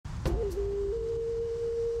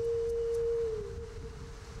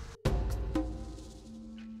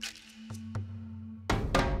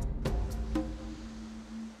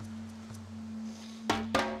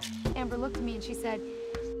looked at me and she said,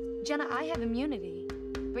 Jenna, I have immunity,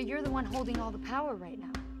 but you're the one holding all the power right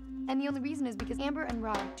now. And the only reason is because Amber and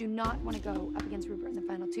Rob do not want to go up against Rupert in the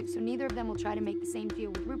final two, so neither of them will try to make the same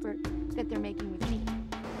deal with Rupert that they're making with me.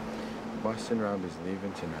 Boston Rob is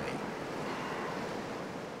leaving tonight.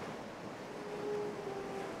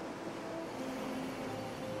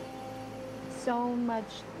 So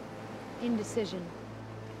much indecision.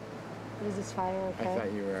 Is this fire okay? I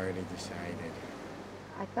thought you were already decided.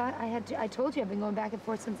 I thought I had to. I told you I've been going back and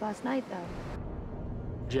forth since last night, though.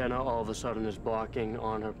 Jenna all of a sudden is balking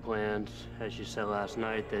on her plans, as she said last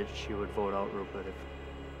night, that she would vote out Rupert if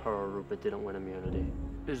her or Rupert didn't win immunity.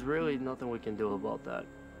 There's really nothing we can do about that.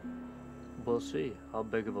 We'll see how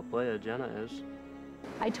big of a player Jenna is.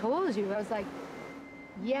 I told you, I was like,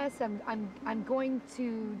 yes, I'm going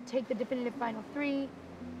to take the definitive final three,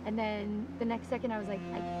 and then the next second I was like,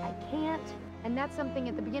 I can't. And that's something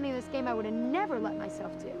at the beginning of this game I would have never let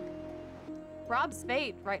myself do. Rob's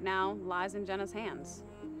fate right now lies in Jenna's hands.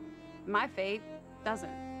 My fate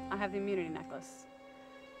doesn't. I have the immunity necklace.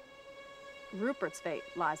 Rupert's fate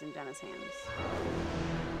lies in Jenna's hands.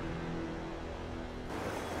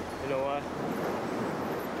 You know why?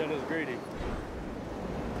 Jenna's greedy.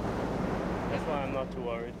 That's why I'm not too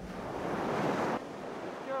worried.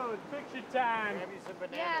 Let's go, it's picture time. Grab you some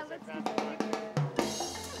bananas. Yeah, let's do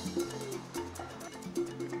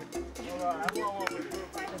Hold on, I want one with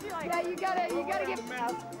Rupert. Yeah, you gotta get...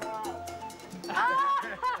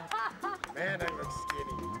 Man, I look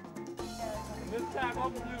skinny. This time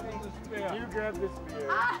I'm using the spear. You grab the spear.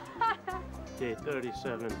 Day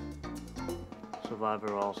 37,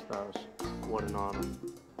 Survivor All-Stars. What an honor.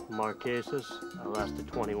 Marquesas, I lasted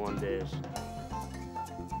 21 days.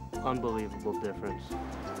 Unbelievable difference.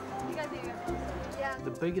 You guys need to go. Yeah.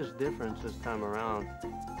 The biggest difference this time around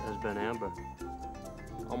has been Amber.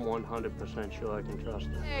 I'm 100% sure I can trust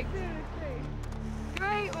her.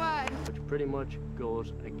 Great one. Which pretty much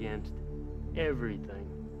goes against everything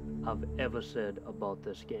I've ever said about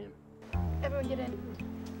this game. Everyone get in.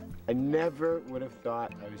 I never would have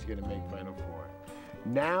thought I was going to make Final Four.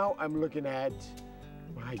 Now I'm looking at,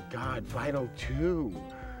 my God, Final Two.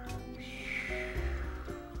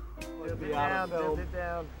 It'll be out of film. Sit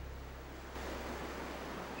down.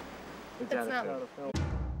 It's out of film.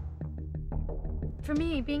 For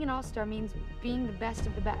me, being an all-star means being the best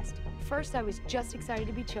of the best. First, I was just excited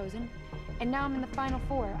to be chosen, and now I'm in the Final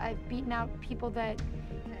Four. I've beaten out people that,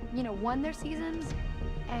 you know, won their seasons,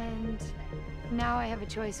 and now I have a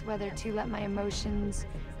choice whether to let my emotions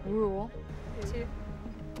rule,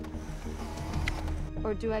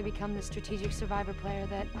 or do I become the strategic survivor player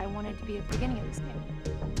that I wanted to be at the beginning of this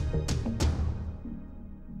game?